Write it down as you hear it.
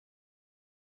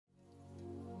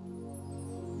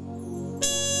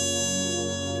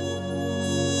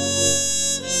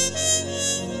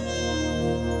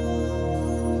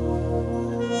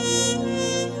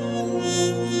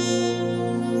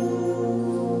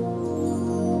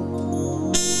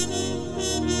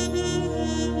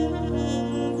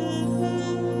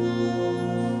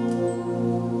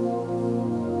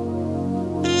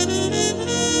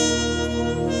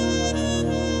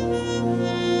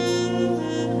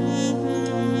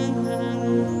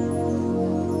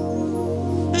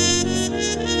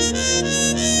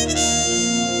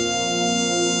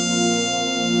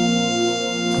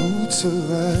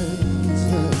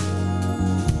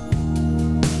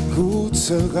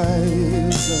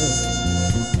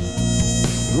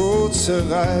Große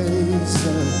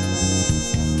Reise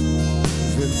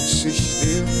wünsch ich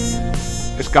dir.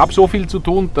 Es gab so viel zu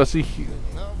tun, dass ich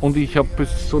habe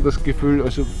so das Gefühl,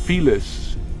 also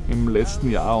vieles im letzten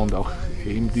Jahr und auch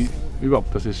eben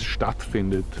überhaupt, dass es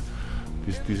stattfindet.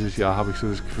 Dieses Jahr habe ich so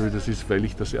das Gefühl, das ist, weil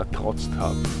ich das ertrotzt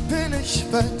habe. Bin ich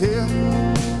bei dir?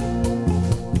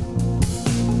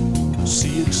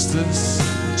 Siehst es,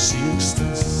 siehst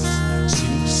es,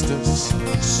 siehst es,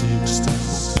 siehst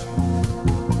es.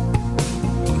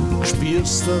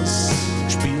 Spürst es,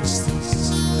 spürst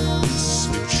es, es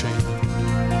wird schön.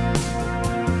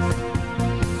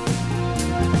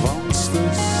 Wannst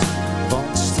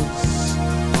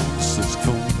es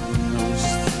gefunden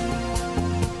hast.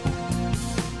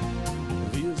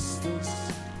 Wirst es.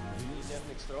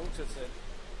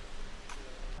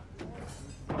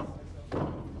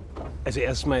 Also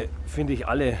erstmal finde ich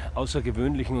alle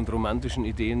außergewöhnlichen und romantischen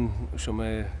Ideen schon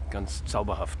mal ganz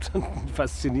zauberhaft,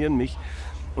 faszinieren mich.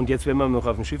 Und jetzt, wenn wir noch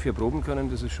auf dem Schiff hier proben können,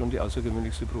 das ist schon die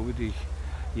außergewöhnlichste Probe, die ich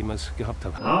jemals gehabt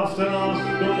habe. Auf der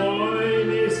Nacht um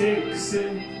 6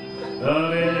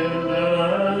 da werden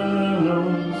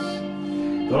los.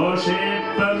 Da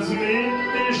scheppert's mit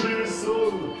den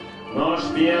Schlüssel, da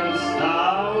spielst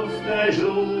auf den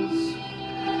Schluss.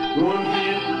 Und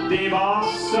wird die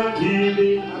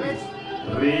Wasserkühle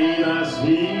dreh's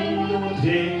hin und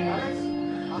her.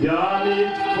 Ja,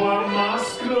 mit keinem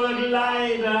Maskrug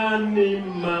leider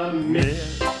nimmer mehr.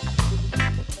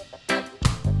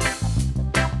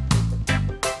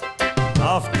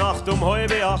 Auf die Nacht um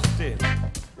 7:30,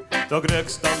 da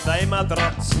kriegst dann deine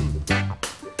Matratzen.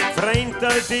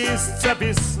 Freintel, die ist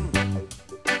zerbissen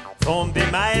von die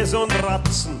Mais und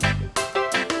Ratzen,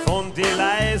 von die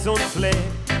Leis und Flee.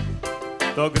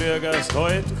 Da kriegst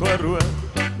heut keine Ruhe,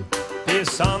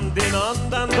 bis an den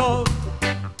anderen Tag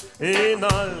in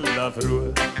aller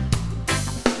Früh.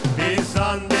 Bis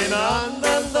an den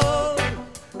anderen Tag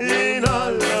in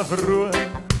aller Früh.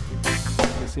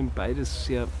 Wir sind beides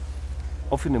sehr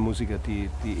offene Musiker, die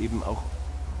eben auch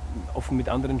offen mit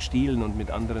anderen Stilen und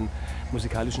mit anderen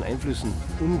musikalischen Einflüssen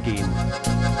umgehen.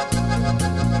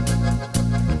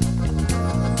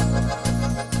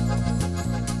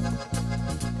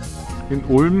 In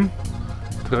Ulm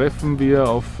treffen wir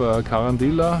auf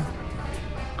Carandilla,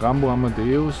 Rambo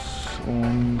Amadeus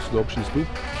und Slobschis Du.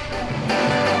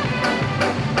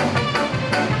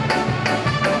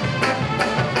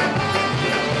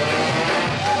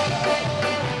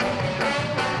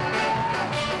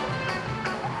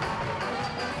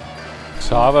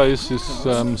 Xaver ist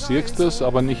Sierkstes,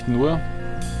 aber nicht nur.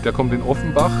 Der kommt in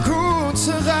Offenbach.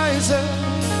 Gute Reise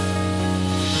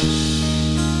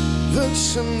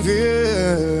wünschen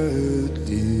wir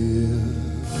dir.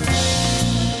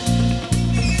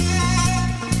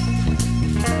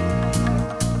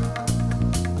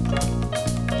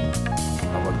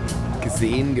 Aber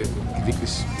gesehen,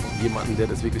 wirklich jemanden, der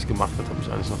das wirklich gemacht hat, habe ich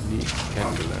eigentlich noch nie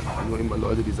kennengelernt. Nur immer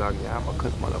Leute, die sagen, ja, man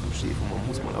könnte mal auf dem Schiff und man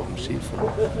muss mal auf dem Schiff.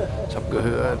 Und ich habe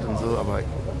gehört und so, aber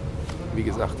wie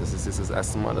gesagt, das ist jetzt das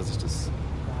erste Mal, dass ich das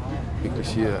wirklich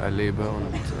hier erlebe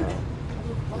und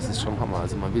das ist schon Hammer.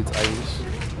 Also man will es eigentlich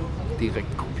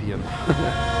direkt kopieren.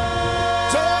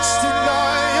 Durch die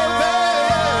neue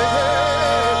Welt,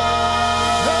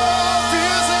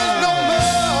 wir sind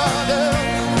Nomaden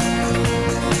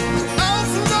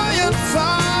auf neuen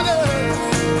Pfaden.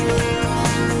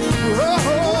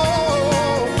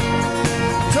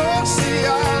 Durch die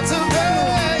alte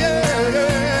Welt,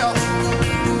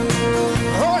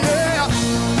 oh yeah,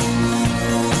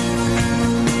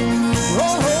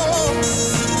 oh yeah.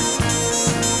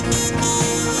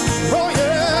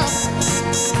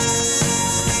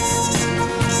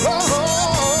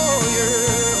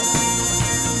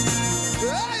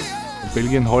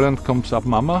 Belgien, Holland kommt Zap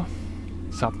Mama.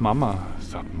 Zap Mama,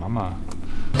 Zap Mama.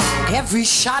 Every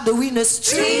shadow in the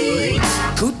street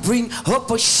could bring hope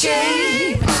or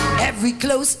shame. Every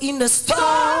close in the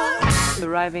storm.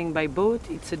 Arriving by boat,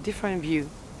 it's a different view.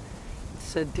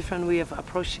 It's a different way of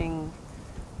approaching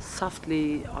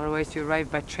softly. Otherwise, you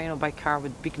arrive by train or by car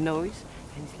with big noise,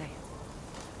 and it's like.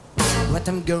 What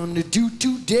I'm gonna do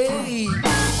today?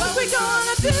 What we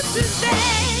gonna do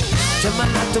today?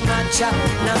 Tomana tomacha,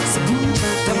 now it's a boom.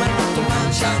 Tomana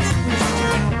tomacha,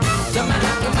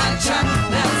 tomana tomacha,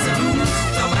 now it's a boom.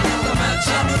 Tomana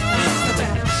tomacha,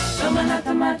 Tomana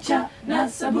tomacha,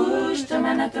 nasa bush,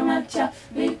 tomana tomacha,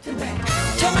 big to bang.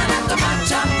 tomana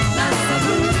tomacha, nasa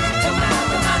boom. Tomana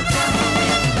tomacha,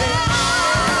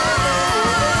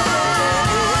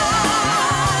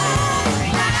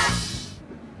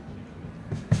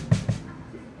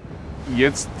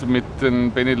 jetzt mit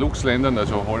den Benelux-Ländern,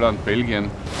 also Holland, Belgien,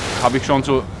 habe ich schon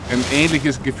so ein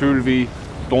ähnliches Gefühl wie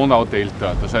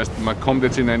Donaudelta. Das heißt, man kommt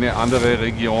jetzt in eine andere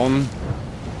Region,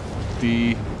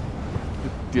 die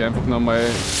einfach nochmal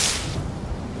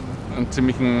einen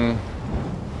ziemlichen,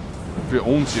 für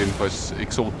uns jedenfalls,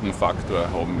 Exotenfaktor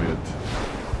haben wird.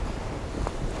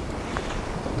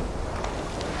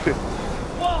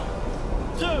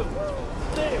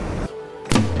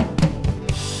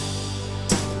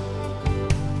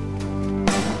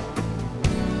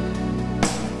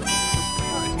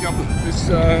 Ich glaube,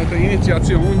 der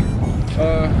Initiation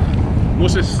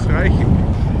muss es reichen.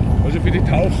 Also für die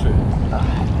Taufe.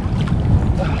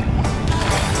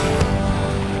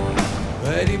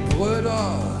 Die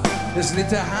Brüder des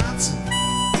Litterherzen.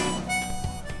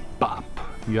 BAP.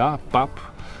 Ja, BAP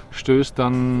stößt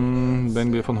dann,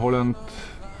 wenn wir von Holland,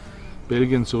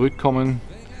 Belgien zurückkommen,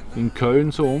 in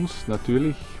Köln zu uns,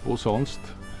 natürlich, wo sonst.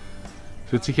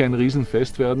 Es wird sicher ein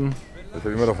Riesenfest werden. Ich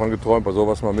habe immer davon geträumt, bei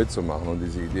sowas mal mitzumachen und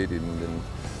diese Idee,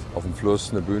 auf dem Fluss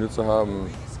eine Bühne zu haben,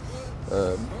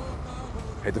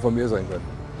 hätte von mir sein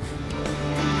können.